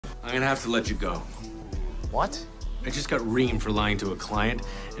I'm gonna have to let you go. What? I just got reamed for lying to a client,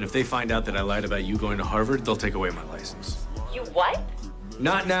 and if they find out that I lied about you going to Harvard, they'll take away my license. You what?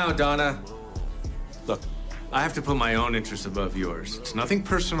 Not now, Donna. Look, I have to put my own interests above yours. It's nothing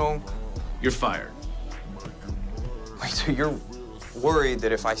personal. You're fired. Wait, so you're worried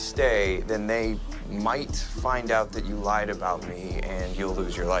that if I stay, then they might find out that you lied about me and you'll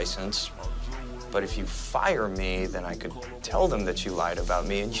lose your license. But if you fire me, then I could tell them that you lied about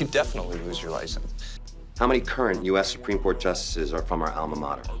me and you definitely lose your license. How many current U.S. Supreme Court justices are from our alma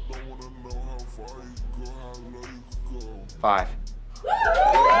mater? 5.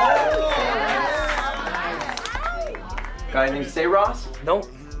 Got anything to say, Ross? No,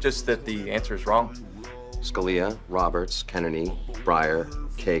 just that the answer is wrong. Scalia, Roberts, Kennedy, Breyer,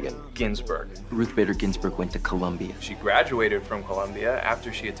 Kagan. Ginsburg. Ruth Bader Ginsburg went to Columbia. She graduated from Columbia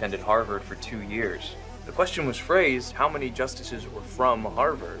after she attended Harvard for 2 years. The question was phrased, how many justices were from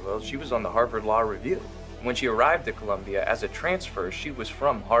Harvard? Well, she was on the Harvard Law Review. When she arrived at Columbia as a transfer, she was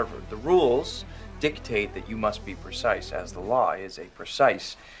from Harvard. The rules dictate that you must be precise, as the law is a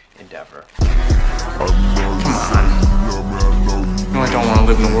precise endeavor. Come on. You really don't want to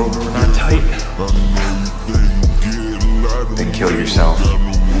live in a world where we're not tight. Then kill yourself.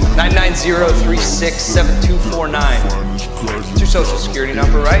 990-367249. It's your social security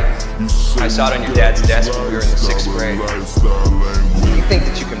number, right? I saw it on your dad's desk when we were in the 6th grade. You think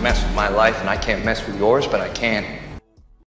that you can mess with my life and I can't mess with yours, but I can.